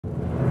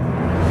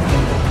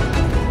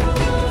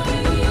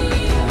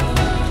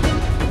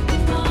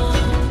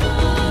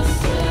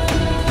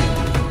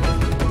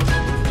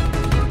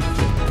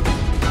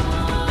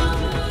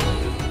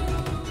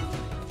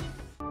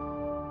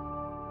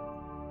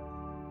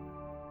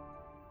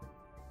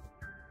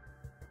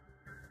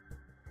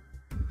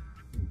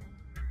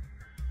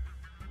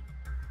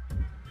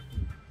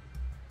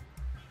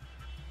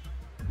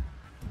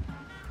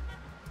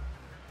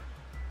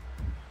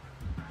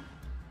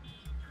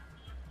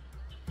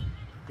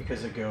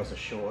because the girls are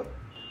short,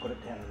 put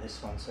it down in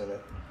this one so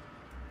that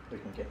we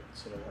can get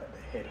sort of like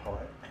the head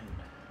height and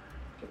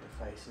get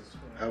the faces.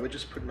 We're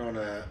just putting on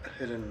a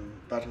hidden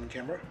button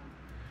camera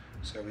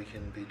so we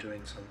can be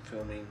doing some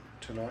filming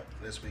tonight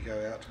as we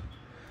go out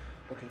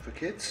looking for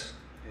kids,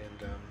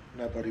 and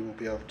nobody will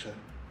be able to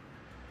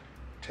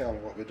tell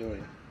what we're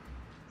doing.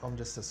 I'm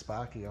just a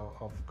sparky.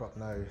 I've got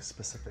no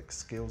specific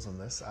skills in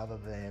this other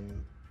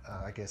than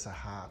I guess a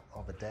heart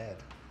of a dad.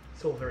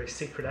 It's all very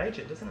secret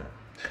agent, isn't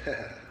it?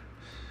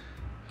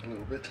 A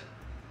little bit.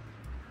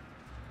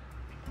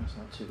 It's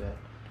not too bad.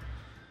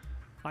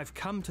 I've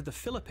come to the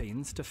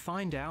Philippines to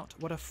find out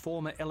what a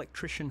former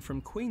electrician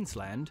from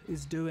Queensland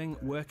is doing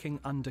working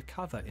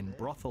undercover in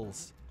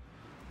brothels.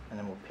 And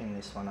then we'll pin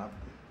this one up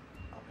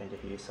into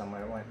here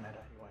somewhere, it won't matter.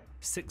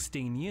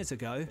 16 years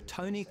ago,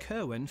 Tony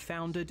Kerwin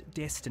founded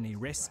Destiny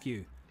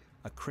Rescue,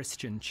 a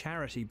Christian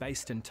charity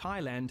based in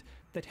Thailand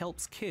that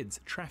helps kids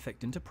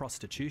trafficked into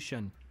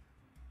prostitution.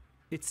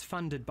 It's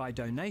funded by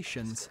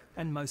donations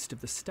and most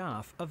of the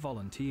staff are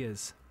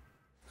volunteers.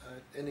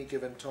 At any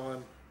given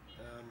time,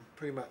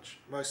 pretty much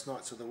most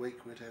nights of the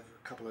week we'd have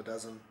a couple of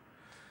dozen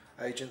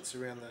agents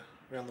around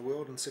the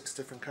world in 6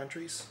 different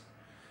countries,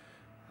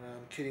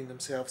 kitting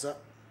themselves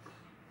up,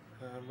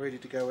 ready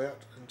to go out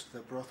into the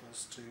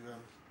brothels to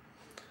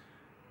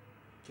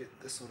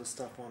get this sort of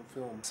stuff on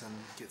films and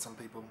get some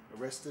people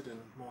arrested and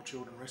more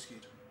children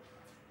rescued.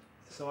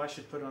 So I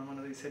should put on one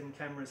of these hidden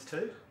cameras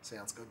too?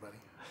 Sounds good, buddy.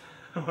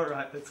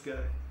 Alright, let's go.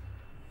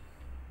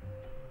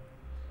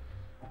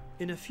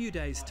 In a few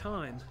days'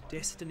 time,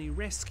 Destiny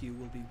Rescue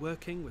will be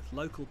working with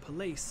local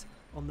police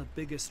on the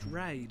biggest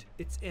raid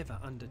it's ever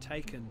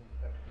undertaken.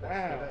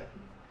 Wow,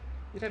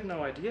 you'd have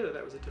no idea that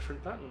that was a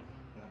different button.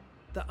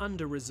 The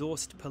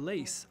under-resourced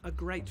police are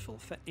grateful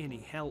for any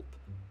help,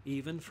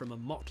 even from a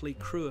motley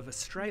crew of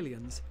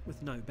Australians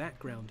with no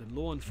background in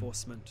law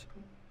enforcement.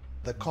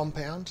 The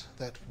compound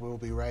that we'll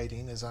be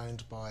raiding is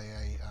owned by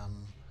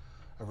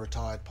a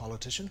retired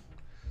politician,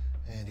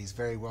 and he's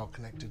very well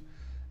connected.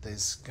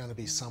 There's going to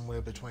be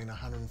somewhere between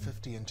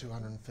 150 and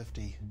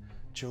 250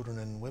 children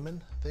and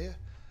women there,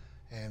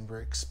 and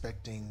we're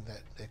expecting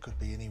that there could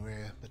be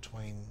anywhere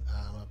between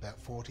about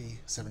 40,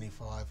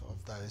 75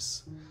 of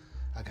those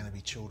are going to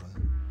be children.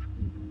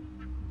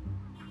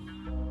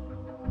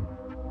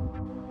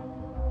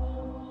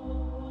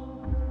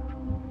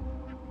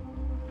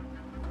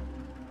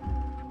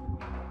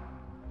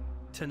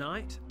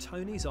 Tonight,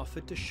 Tony's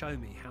offered to show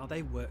me how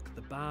they work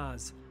the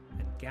bars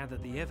and gather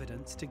the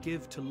evidence to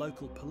give to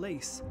local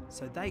police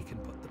so they can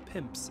put the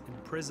pimps in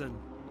prison.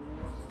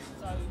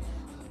 So,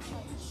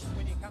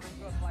 when you come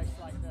into a place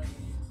like this,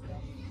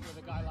 with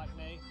a guy like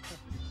me,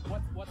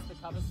 what's the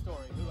cover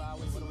story? Who are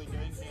we? What are we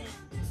doing here?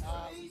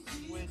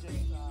 We're just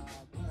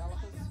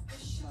developers,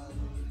 so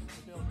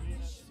we build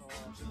units or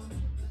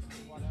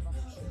whatever.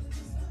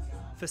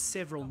 For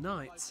several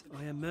nights,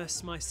 I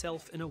immerse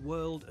myself in a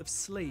world of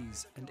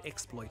sleaze and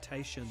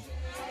exploitation.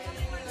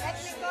 Let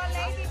me go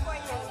lady for you.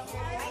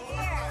 Right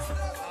here.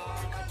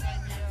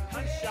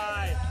 I'm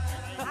shy.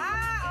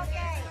 Ah,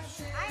 okay.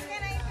 I'm going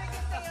to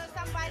introduce to you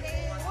somebody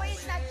who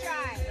is not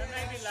shy.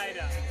 Maybe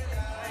later.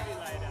 Maybe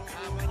later.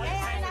 They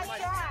are not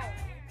shy.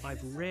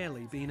 I've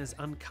rarely been as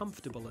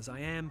uncomfortable as I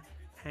am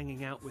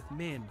hanging out with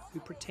men who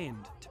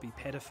pretend to be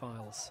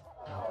pedophiles.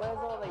 Where's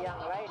all the young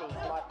ladies?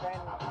 My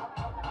friend,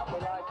 they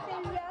like, I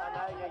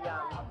know you're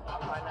young, I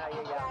know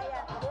you're young,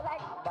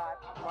 but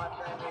my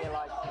friend here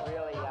likes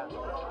really young.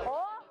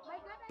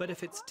 But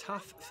if it's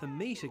tough for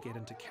me to get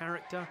into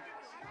character,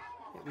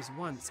 it was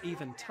once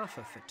even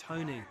tougher for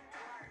Tony,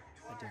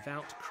 a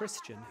devout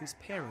Christian whose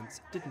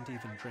parents didn't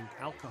even drink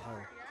alcohol.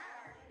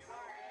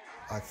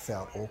 I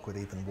felt awkward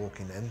even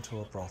walking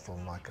into a brothel.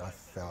 Like, I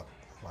felt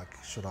like,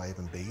 should I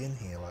even be in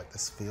here? Like,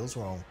 this feels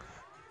wrong.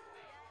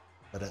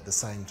 But at the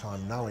same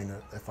time, knowing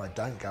that if I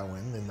don't go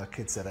in, then the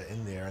kids that are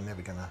in there are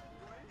never going to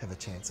have a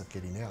chance of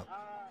getting out.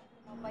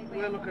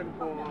 We're looking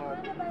for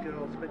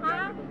girls a bit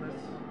younger than this,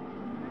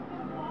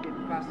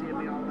 getting fussy in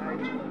the old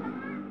age.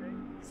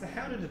 So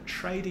how did a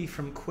tradie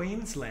from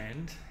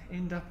Queensland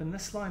end up in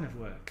this line of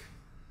work?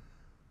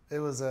 It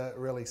was a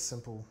really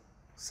simple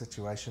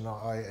situation.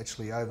 I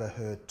actually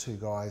overheard 2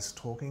 guys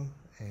talking,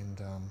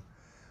 and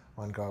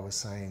one guy was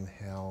saying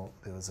how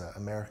there was an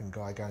American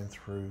guy going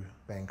through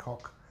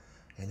Bangkok,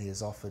 and he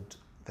was offered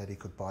that he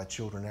could buy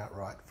children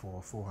outright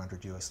for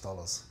 $400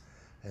 US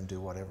and do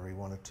whatever he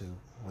wanted to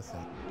with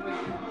them.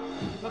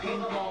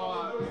 Looking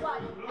for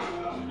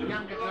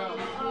younger girls.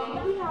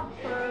 We have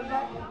sir,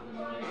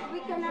 but we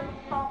cannot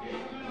talk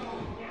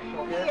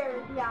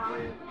here, yeah.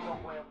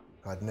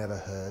 I'd never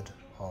heard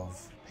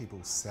of people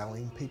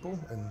selling people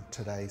in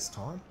today's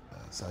time,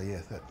 so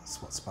yeah,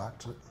 that's what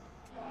sparked it.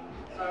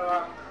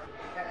 So,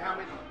 how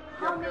many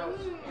young girls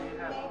do you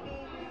have?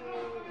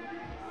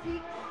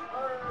 Maybe 6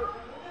 or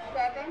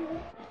 7.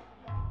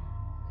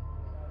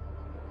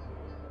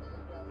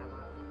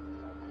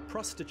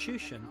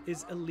 Prostitution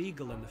is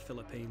illegal in the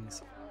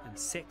Philippines, and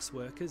sex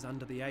workers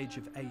under the age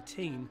of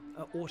 18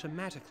 are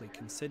automatically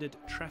considered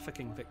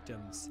trafficking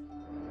victims.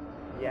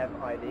 You have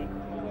ID?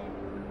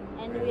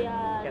 And we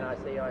are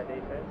NIC ID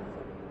test.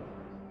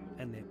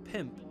 And their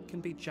pimp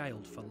can be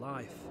jailed for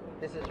life.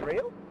 This is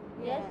real?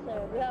 Yes,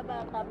 sir. We have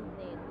a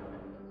complaint.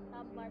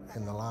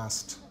 In the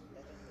last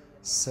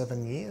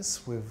 7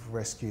 years, we've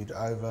rescued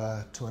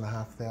over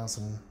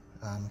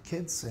 2,500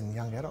 kids and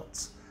young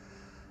adults.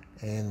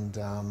 And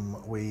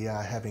we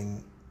are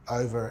having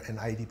over an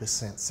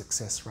 80%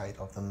 success rate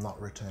of them not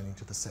returning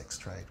to the sex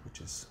trade, which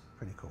is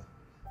pretty cool.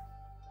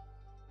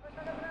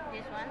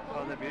 This one?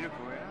 Oh, they're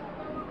beautiful, yeah.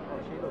 Oh,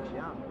 she looks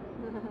young.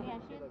 Yeah,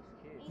 She looks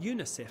cute.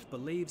 UNICEF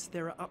believes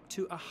there are up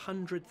to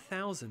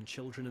 100,000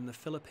 children in the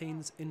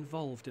Philippines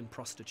involved in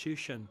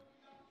prostitution.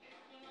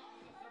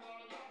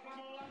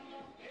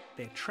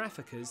 Their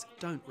traffickers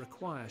don't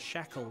require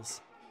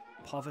shackles.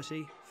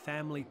 Poverty,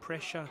 family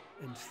pressure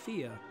and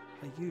fear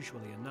are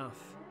usually enough.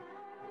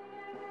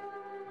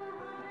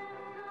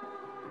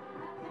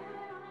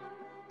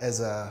 As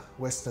a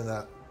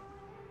Westerner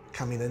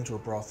coming into a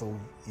brothel,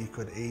 you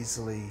could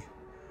easily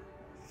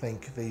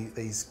think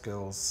these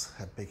girls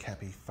have big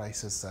happy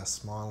faces, they're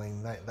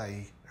smiling,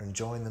 they are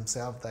enjoying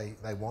themselves,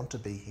 they want to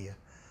be here.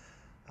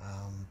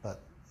 But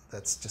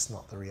that's just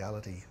not the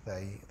reality.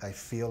 They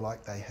feel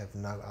like they have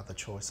no other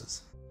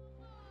choices.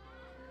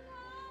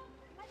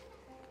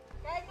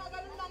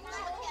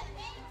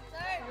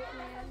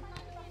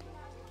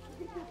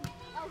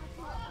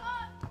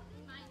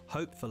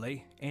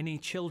 Hopefully, any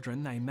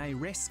children they may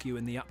rescue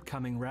in the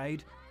upcoming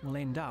raid will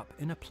end up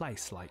in a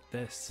place like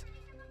this.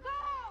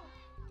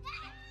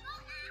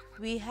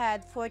 We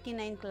had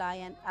 49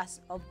 clients as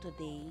of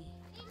today.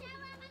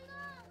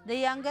 The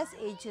youngest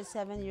age is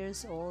 7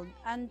 years old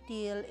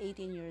until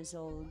 18 years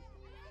old.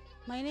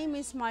 My name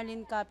is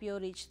Marlene Capio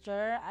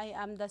Richter. I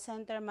am the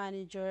Center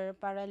Manager,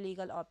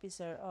 Paralegal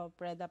Officer of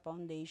PREDA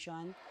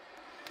Foundation.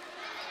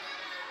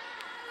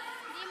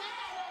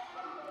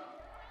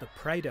 The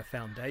PREDA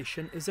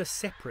Foundation is a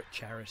separate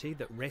charity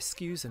that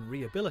rescues and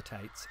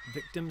rehabilitates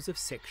victims of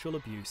sexual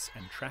abuse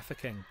and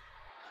trafficking.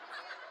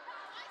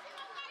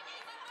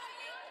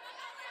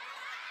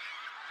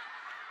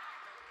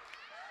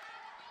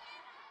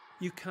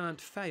 You can't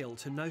fail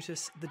to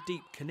notice the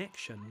deep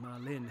connection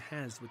Marlene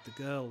has with the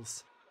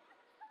girls.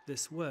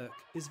 This work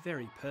is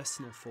very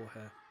personal for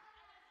her.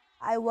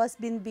 I was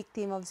been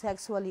victim of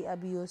sexually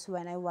abuse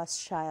when I was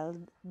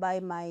child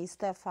by my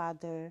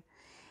stepfather.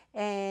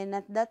 And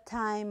at that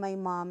time, my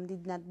mom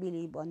did not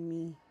believe on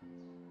me.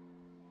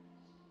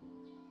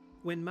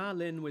 When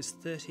Marlene was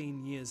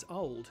 13 years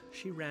old,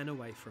 she ran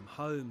away from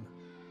home.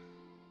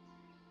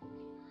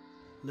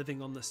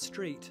 Living on the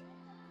street,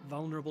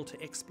 vulnerable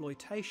to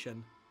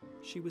exploitation,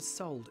 she was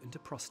sold into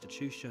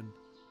prostitution.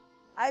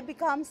 I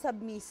become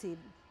submissive.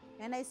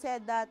 And I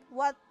said that,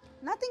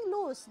 nothing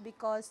lose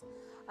because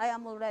I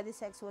am already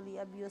sexually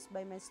abused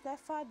by my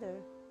stepfather.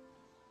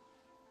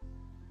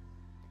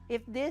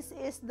 If this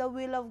is the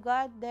will of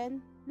God,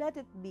 then let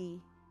it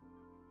be.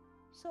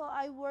 So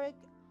I work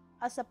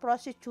as a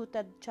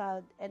prostituted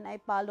child and I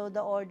follow the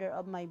order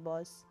of my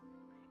boss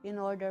in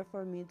order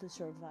for me to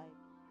survive.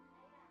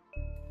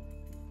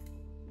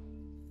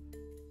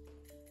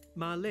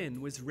 Marlene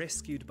was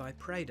rescued by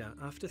PREDA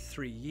after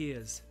 3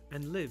 years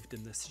and lived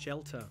in this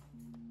shelter.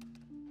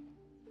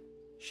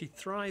 She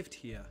thrived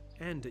here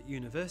and at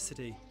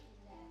university,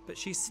 but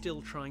she's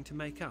still trying to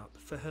make up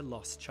for her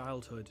lost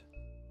childhood.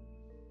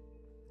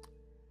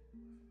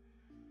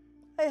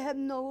 I have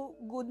no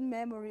good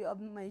memory of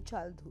my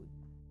childhood.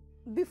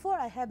 Before,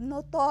 I have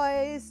no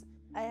toys,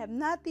 I have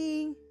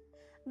nothing.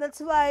 That's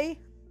why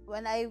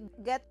when I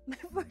get my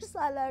first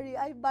salary,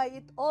 I buy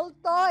it all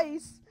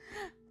toys.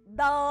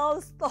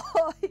 Dolls,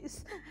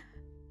 toys.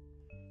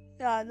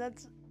 Yeah,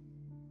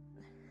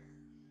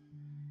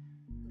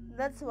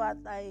 that's what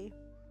I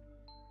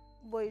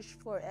wish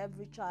for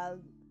every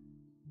child.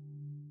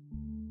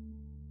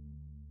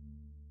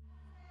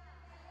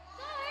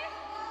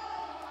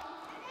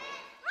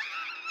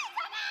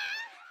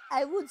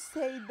 I would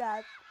say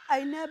that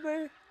I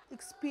never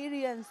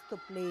experienced to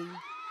play.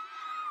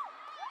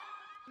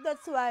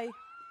 That's why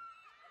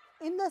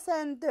in the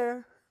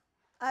center,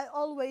 I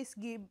always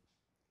give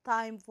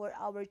time for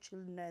our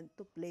children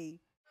to play.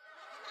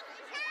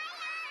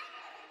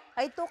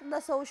 I took the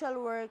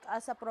social work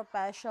as a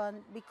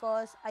profession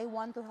because I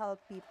want to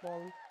help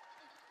people.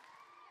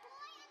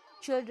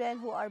 Children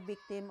who are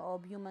victim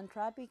of human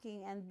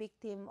trafficking and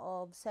victim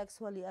of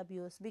sexually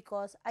abuse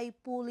because I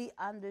fully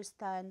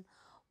understand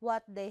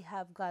what they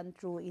have gone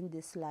through in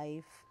this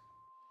life.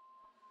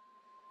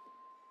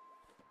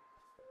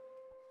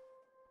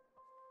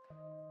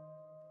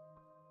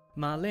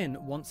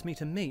 Marlene wants me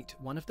to meet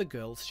one of the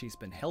girls she's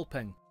been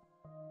helping.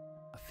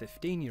 A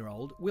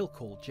 15-year-old we'll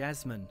call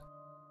Jasmine.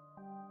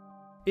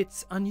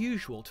 It's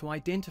unusual to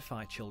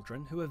identify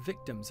children who are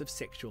victims of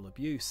sexual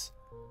abuse,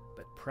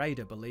 but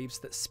PREDA believes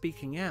that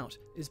speaking out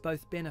is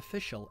both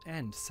beneficial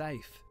and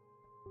safe.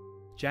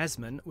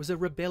 Jasmine was a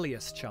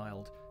rebellious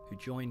child who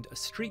joined a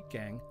street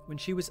gang when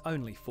she was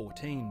only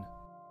 14.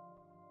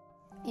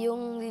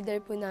 Yung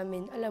leader po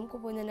namin, alam ko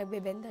po na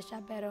nagbebenta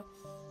siya, pero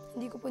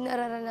hindi ko po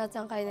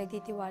nararanasan kaya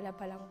nagtitiwala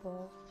pa lang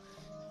po.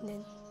 And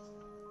then,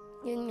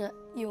 yun nga,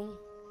 yung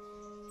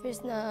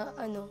First na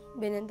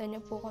binenta niya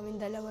po kaming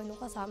dalawa nung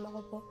kasama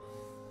ko po.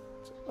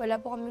 Wala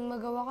po kaming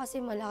magawa kasi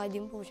malaki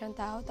din po siyang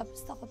tao,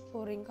 tapos takot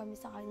po rin kami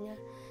sa kanya.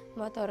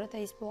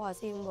 Ma-authorize po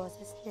kasi yung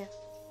boses niya.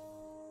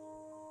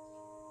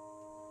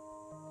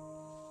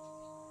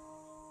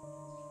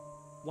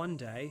 One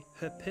day,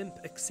 her pimp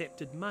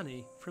accepted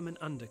money from an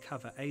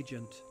undercover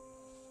agent.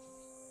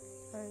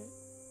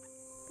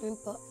 Yun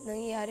po,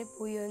 nangyayari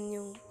po yun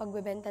yung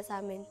pagbebenta sa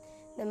amin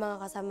ng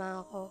mga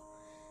kasama ko.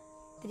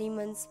 3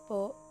 months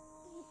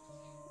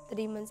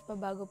pa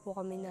bago po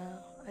kami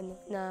na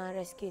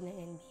rescue ng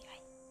NBI.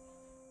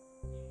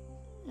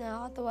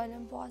 Nakakatawa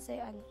lang po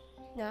kasi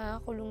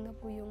nakakulong na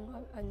po yung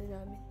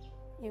namin,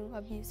 yung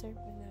abuser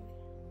po namin.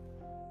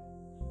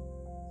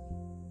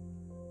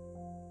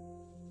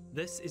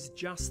 This is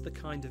just the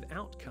kind of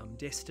outcome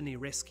Destiny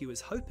Rescue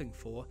is hoping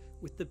for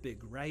with the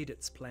big raid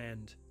it's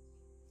planned.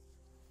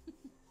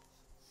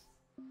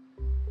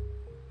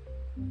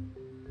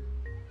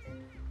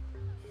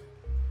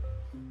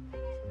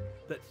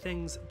 But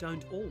things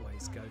don't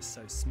always go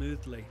so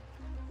smoothly.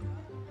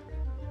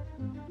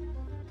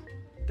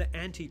 The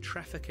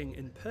Anti-Trafficking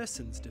in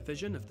Persons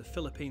Division of the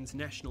Philippines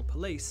National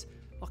Police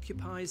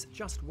occupies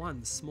just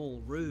one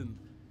small room,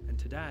 and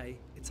today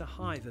it's a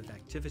hive of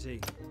activity.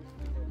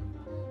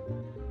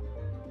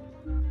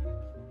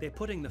 They're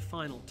putting the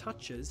final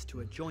touches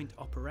to a joint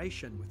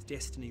operation with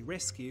Destiny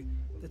Rescue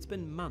that's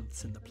been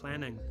months in the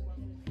planning.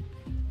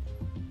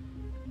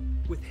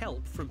 With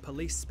help from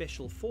police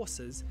special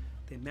forces,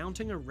 they're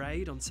mounting a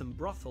raid on some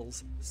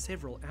brothels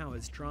several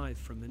hours' drive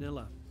from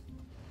Manila.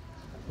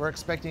 We're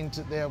expecting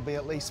there'll be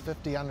at least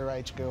 50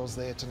 underage girls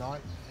there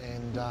tonight,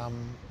 and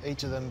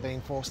each of them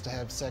being forced to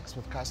have sex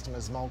with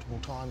customers multiple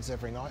times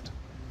every night.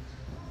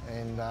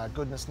 And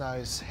goodness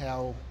knows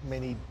how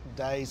many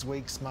days,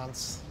 weeks,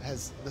 months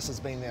this has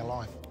been their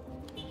life.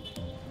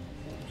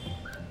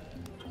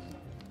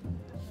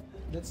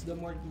 That's the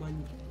marked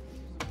money.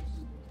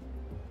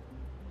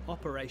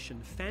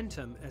 Operation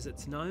Phantom, as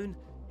it's known,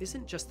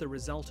 isn't just the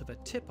result of a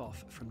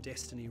tip-off from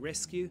Destiny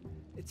Rescue,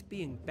 it's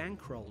being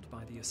bankrolled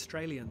by the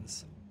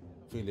Australians.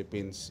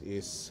 Philippines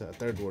is a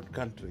third world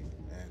country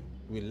and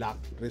we lack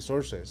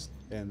resources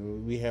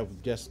and we have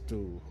just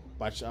to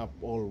patch up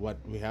all what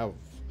we have.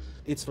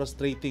 It's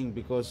frustrating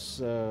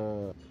because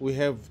we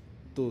have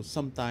to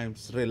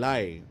sometimes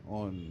rely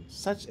on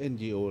such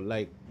NGO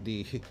like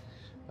the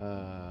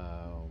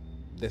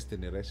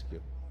Destiny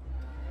Rescue.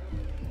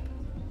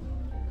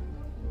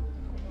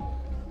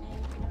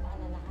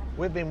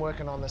 We've been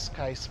working on this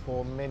case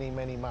for many,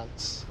 many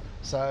months,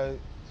 so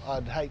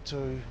I'd hate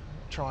to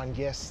try and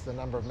guess the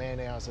number of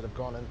man-hours that have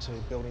gone into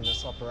building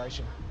this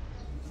operation.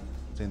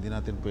 So, hindi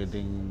natin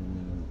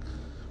pwedeng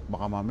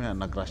baka mamaya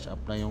nag-rush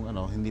up na yung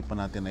hindi pa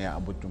natin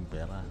naiaabot yung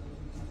pera.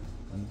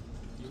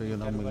 So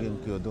yun ang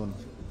maging cue doon.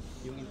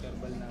 Yung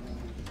interval namin.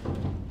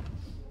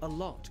 A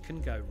lot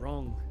can go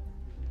wrong.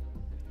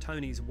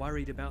 Tony's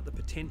worried about the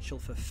potential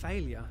for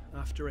failure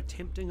after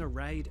attempting a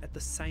raid at the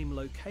same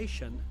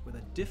location with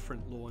a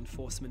different law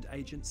enforcement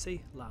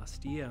agency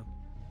last year.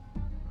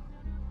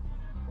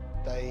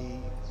 They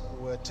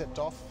were tipped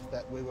off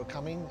that we were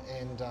coming,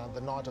 and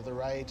the night of the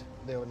raid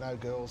there were no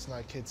girls,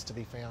 no kids to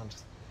be found.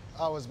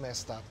 I was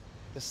messed up,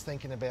 just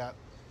thinking about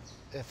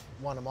if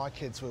one of my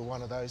kids were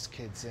one of those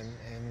kids,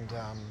 and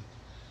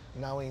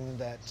knowing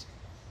that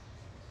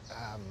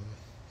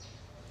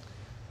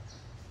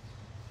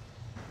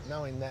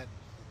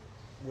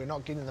we're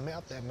not getting them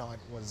out that night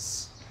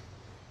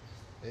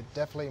it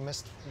definitely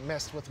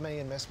messed with me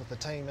and messed with the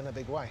team in a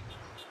big way.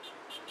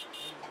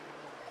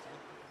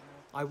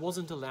 I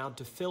wasn't allowed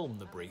to film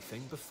the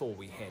briefing before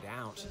we head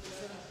out.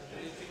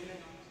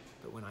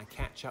 But when I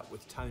catch up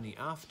with Tony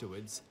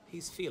afterwards,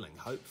 he's feeling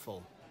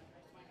hopeful.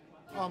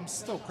 I'm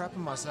still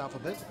crapping myself a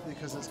bit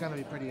because it's going to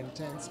be pretty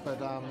intense,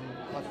 but I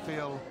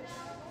feel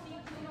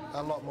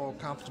a lot more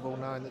comfortable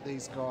knowing that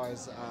these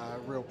guys are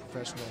real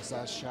professionals.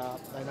 They're sharp,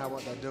 they know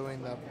what they're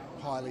doing, they're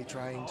highly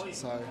trained,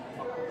 so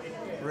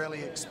really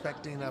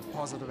expecting a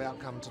positive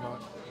outcome tonight.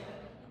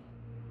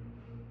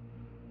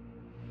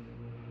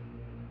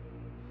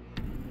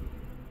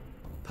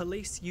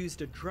 Police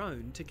used a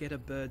drone to get a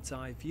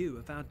bird's-eye view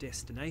of our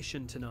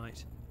destination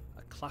tonight,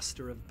 a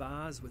cluster of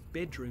bars with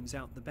bedrooms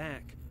out the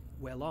back,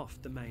 well off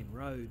the main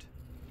road.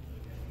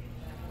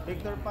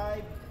 Victor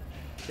 5.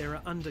 There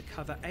are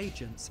undercover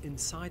agents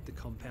inside the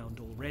compound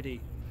already.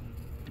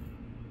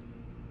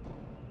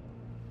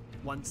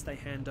 Once they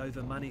hand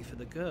over money for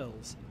the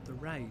girls, the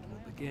raid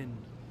will begin.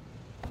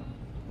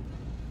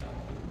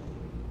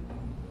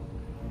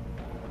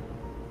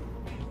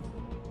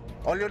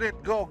 All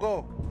unit, go,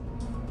 go!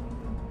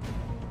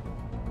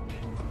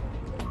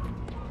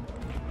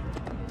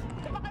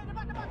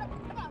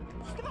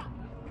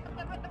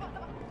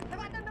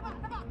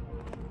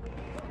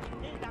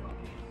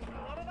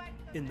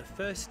 In the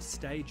first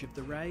stage of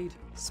the raid,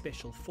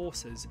 special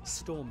forces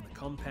storm the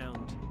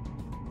compound.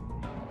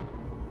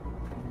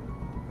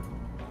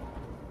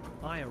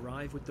 I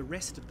arrive with the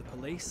rest of the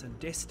police and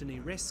Destiny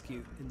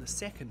Rescue in the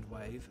second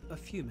wave a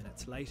few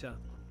minutes later.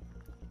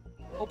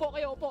 Opo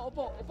kayo, opo,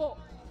 opo, opo.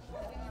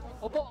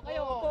 Opo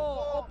kayo, opo.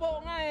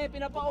 Opo nga eh,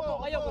 pinapaupo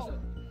kayo.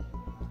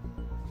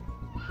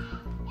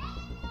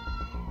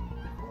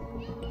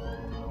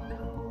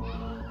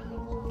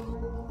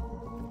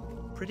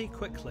 Pretty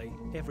quickly,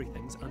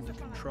 everything's under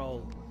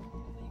control.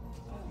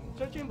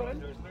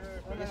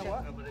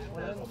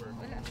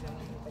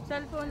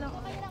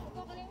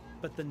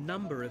 But the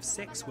number of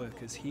sex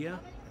workers here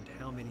and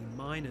how many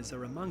minors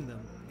are among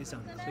them is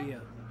unclear.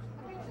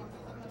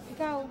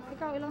 Ikaw,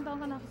 ilang taon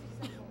ka na?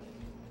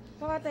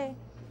 Ikaw ate?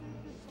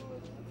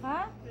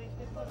 Ha?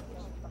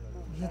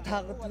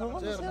 Natakot na ako,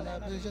 sir.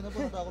 Pasensya na po,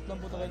 natakot lang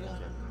po tayo.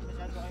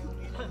 Masyado kayong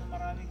uminom ng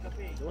maraming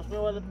kape. Tapos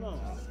may wallet mo.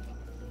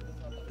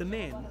 The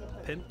men,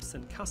 pimps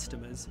and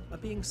customers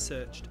are being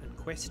searched and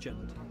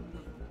questioned.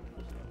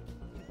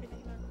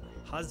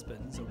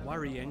 Husbands are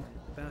worrying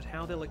about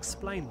how they'll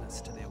explain this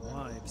to their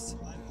wives.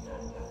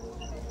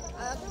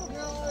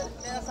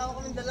 May asawa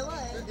kaming dalawa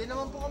eh. Hindi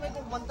naman po kami,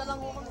 kumanta lang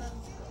po kami.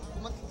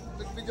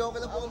 Nag-video ka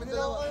lang po kami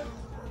dalawa.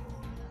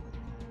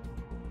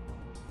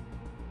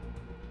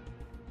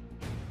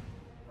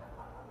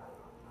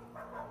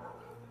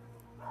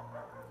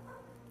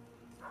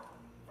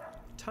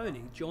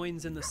 Tony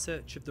joins in the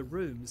search of the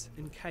rooms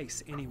in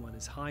case anyone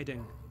is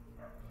hiding.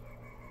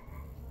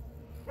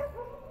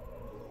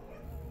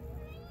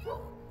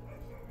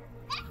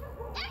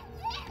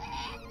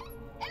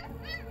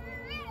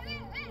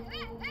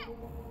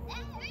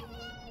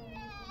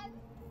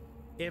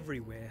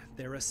 Everywhere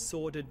there are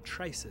sordid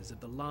traces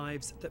of the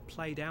lives that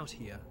played out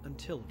here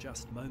until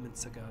just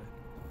moments ago.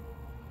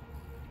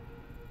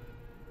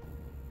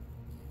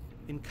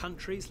 In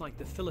countries like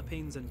the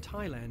Philippines and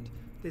Thailand,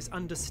 there's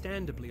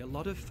understandably a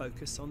lot of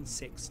focus on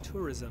sex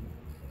tourism,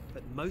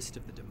 but most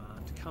of the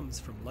demand comes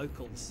from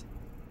locals.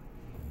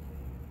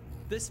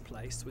 This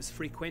place was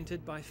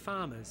frequented by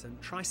farmers and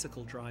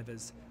tricycle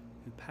drivers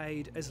who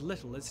paid as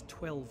little as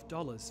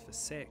 $12 for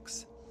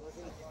sex.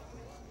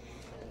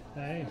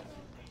 Hey.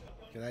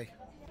 G'day.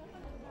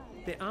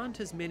 There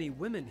aren't as many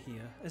women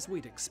here as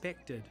we'd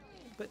expected,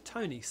 but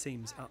Tony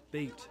seems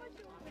upbeat.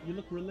 You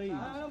look relieved.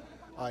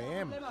 I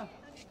am.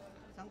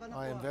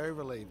 I am very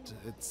relieved.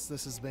 This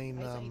has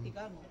been on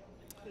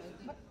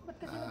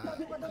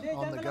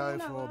the go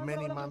for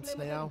many months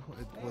now.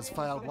 It was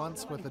failed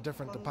once with a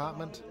different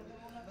department,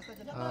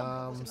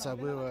 so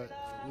we were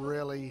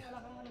really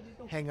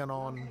hanging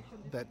on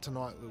that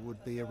tonight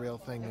would be a real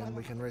thing and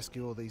we can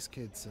rescue all these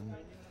kids and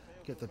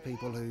get the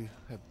people who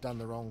have done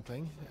the wrong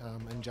thing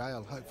in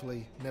jail,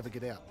 hopefully never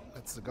get out.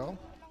 That's the goal.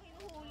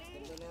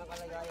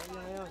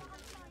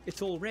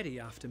 It's already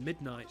after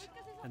midnight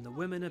and the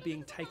women are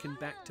being taken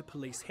back to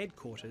police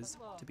headquarters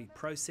to be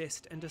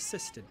processed and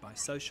assisted by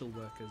social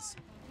workers.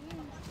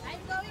 I'm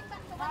going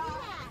back to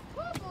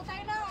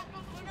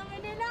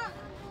Manila.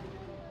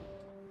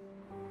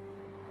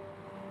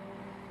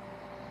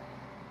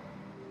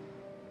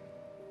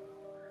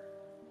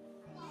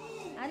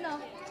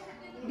 Ano?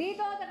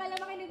 Dito, taka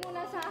lang makinig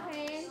muna sa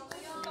akin.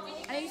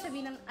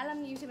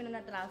 Alam niyo yung sabihin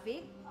ng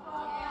traffic?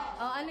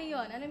 O, ano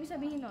yun? Ano yung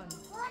sabihin nun?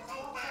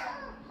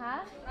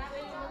 Ha?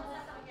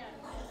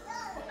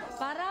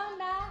 Parang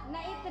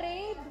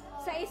na-i-trade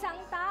sa isang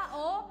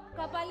tao,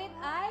 kapalit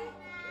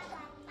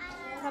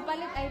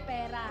ay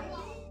pera.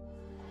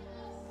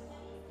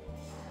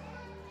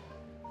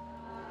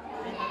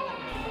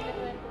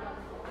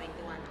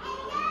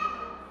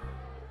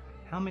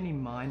 How many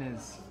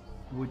minors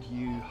would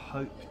you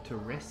hope to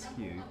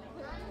rescue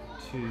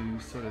to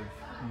sort of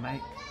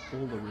make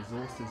all the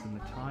resources and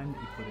the time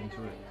that you put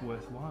into it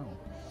worthwhile?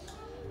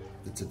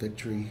 It's a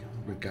victory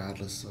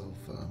regardless of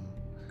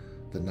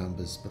the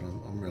numbers, but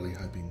I'm really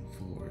hoping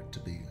for it to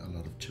be a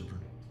lot of children.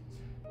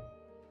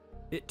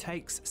 It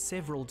takes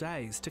several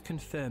days to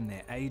confirm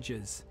their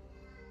ages.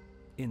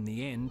 In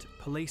the end,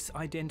 police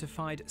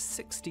identified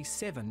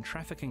 67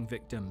 trafficking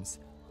victims,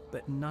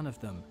 but none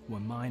of them were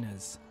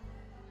minors.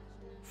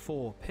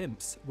 4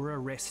 pimps were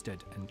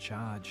arrested and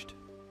charged.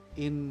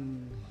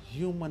 In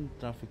human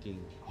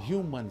trafficking,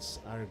 humans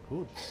are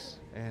goods,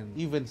 and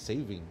even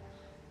saving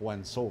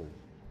one's soul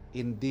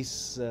in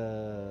this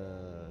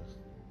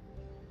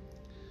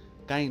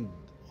kind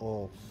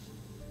of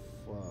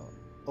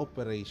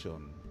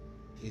operation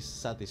is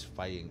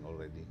satisfying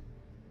already.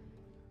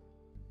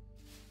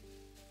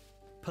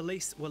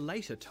 Police were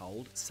later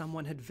told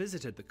someone had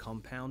visited the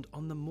compound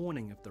on the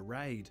morning of the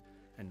raid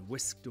and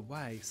whisked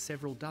away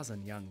several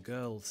dozen young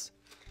girls.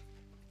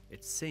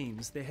 It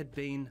seems there had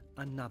been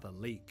another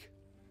leak.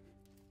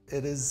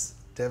 It is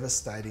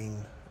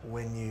devastating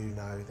when you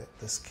know that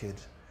this kid,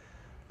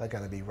 they're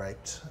going to be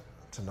raped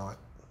tonight,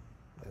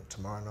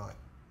 tomorrow night,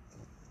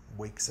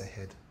 weeks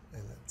ahead,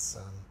 and it's,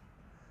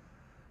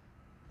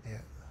 yeah.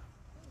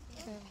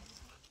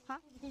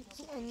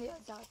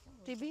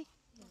 TV?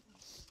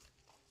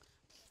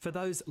 For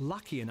those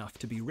lucky enough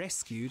to be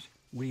rescued,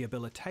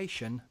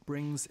 rehabilitation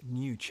brings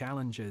new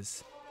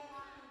challenges.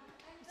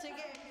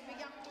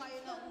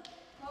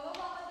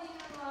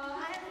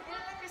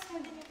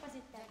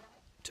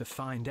 To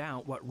find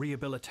out what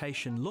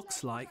rehabilitation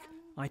looks like,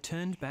 I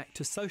turned back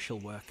to social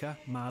worker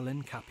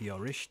Marlin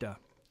Capiorista.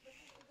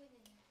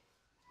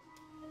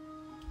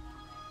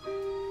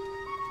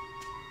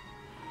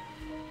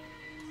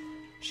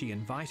 She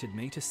invited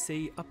me to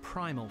see a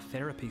primal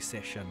therapy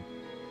session.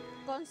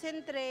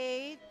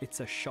 Concentrate.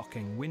 It's a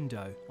shocking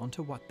window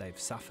onto what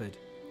they've suffered.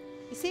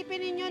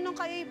 Isipin ninyo nung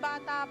kayo'y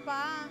bata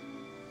pa.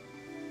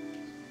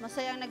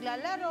 Masayang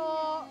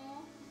naglalaro.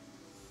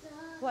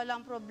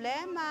 Walang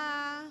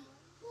problema.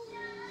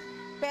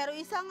 Pero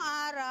isang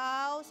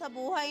araw sa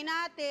buhay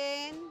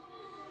natin,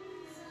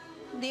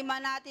 di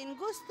man natin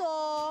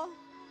gusto,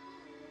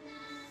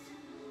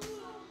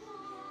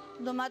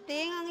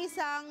 dumating ang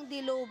isang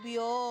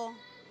dilubyo.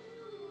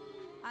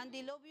 Ang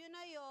dilubyo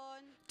na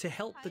yon. To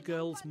help the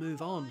girls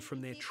move on from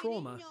their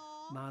trauma,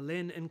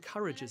 Marlene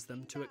encourages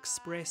them to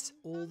express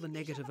all the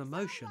negative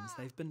emotions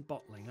they've been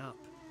bottling up.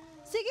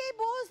 Sige,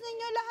 buhos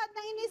ninyo lahat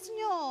ng inis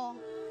nyo.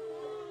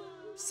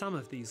 Some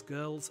of these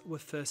girls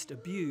were first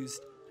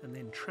abused and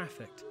then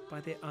trafficked by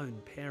their own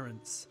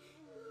parents.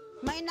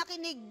 May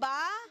nakinig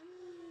ba?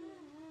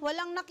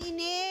 Walang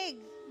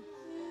nakinig.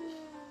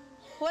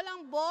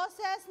 Walang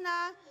boses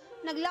na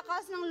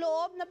naglakas ng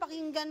loob na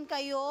pakinggan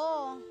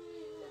kayo.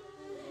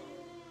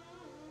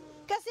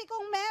 Kasi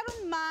kung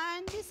meron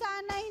man, di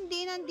sana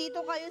hindi nandito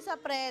kayo sa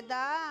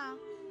Preda.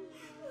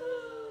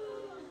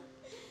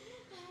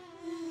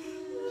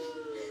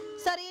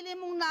 Sarili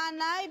mong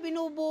nanay,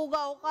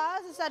 binubugaw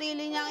ka sa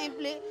sarili niyang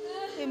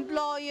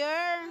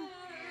employer.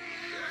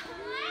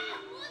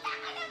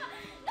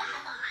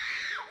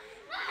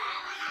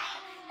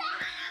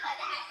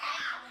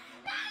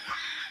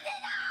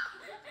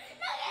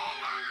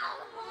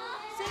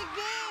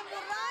 Sige,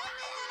 murahin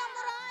ninyo na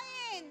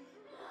murahin.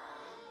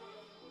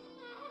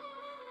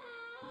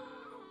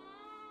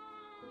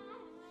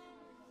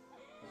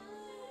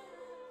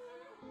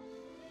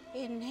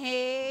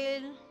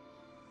 Inhale.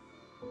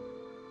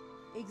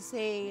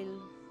 Exhale.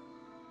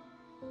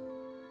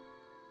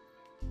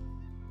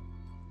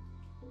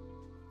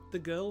 The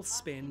girls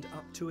spend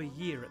up to a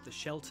year at the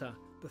shelter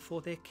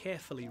before they're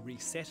carefully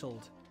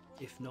resettled.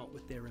 If not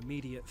with their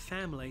immediate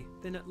family,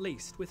 then at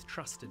least with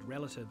trusted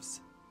relatives.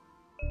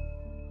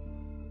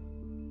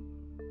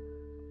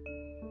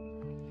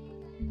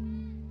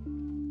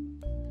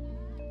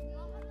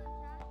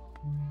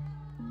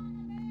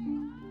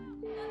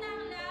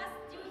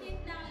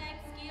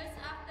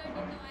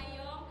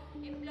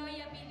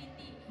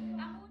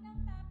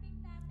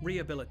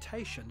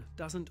 Rehabilitation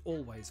doesn't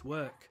always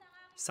work.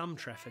 Some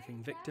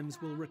trafficking victims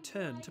will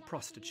return to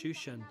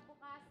prostitution,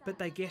 but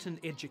they get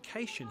an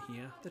education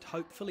here that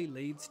hopefully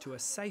leads to a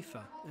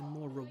safer and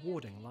more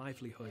rewarding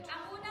livelihood.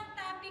 Ang unang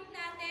topic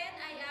natin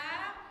ay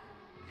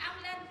ang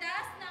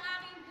landas ng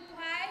aking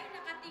buhay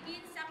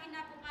nakatingin sa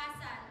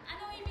kinabukasan.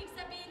 Anong ibig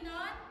sabihin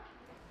nun?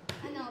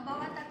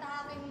 Bawat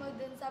tatahakin mo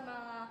dun sa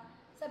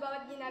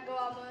bawat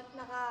ginagawa mo,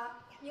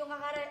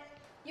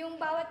 yung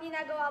bawat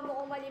ginagawa mo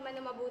kung mali man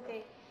o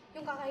mabuti,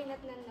 yung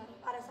kakahinatnan nun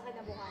para sa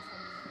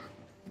kinabukasan.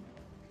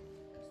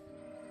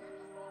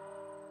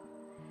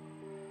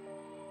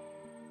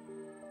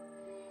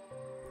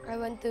 I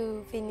want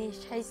to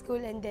finish high school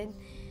and then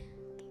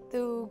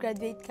to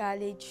graduate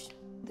college,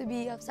 to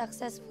be a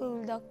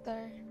successful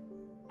doctor.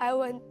 I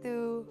want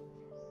to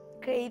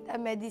create a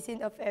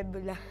medicine of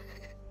Ebola.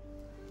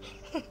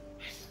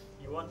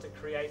 You want to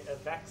create a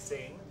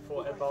vaccine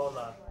for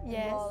Ebola?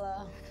 Yes.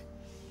 Ebola.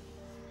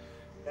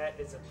 That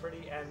is a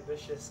pretty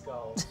ambitious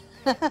goal.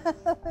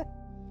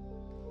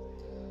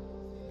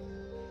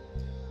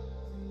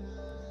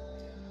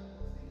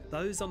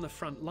 Those on the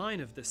front line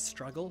of this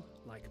struggle,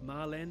 like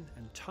Marlene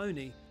and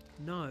Tony,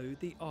 know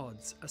the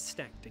odds are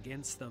stacked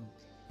against them.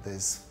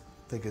 There's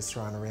figures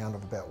thrown around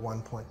of about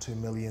 1.2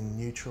 million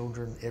new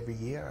children every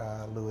year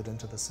are lured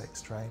into the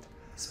sex trade.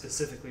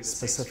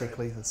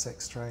 Specifically the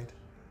sex trade.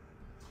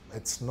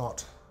 It's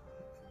not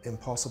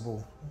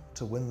impossible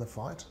to win the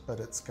fight, but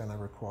it's going to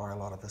require a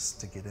lot of us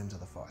to get into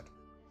the fight.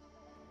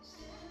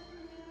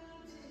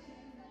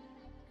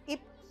 If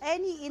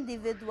any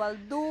individual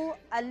do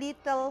a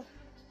little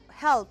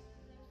help,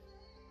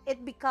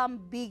 it becomes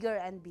bigger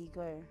and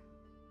bigger.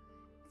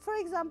 For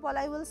example,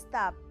 I will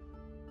stop.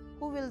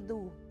 Who will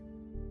do?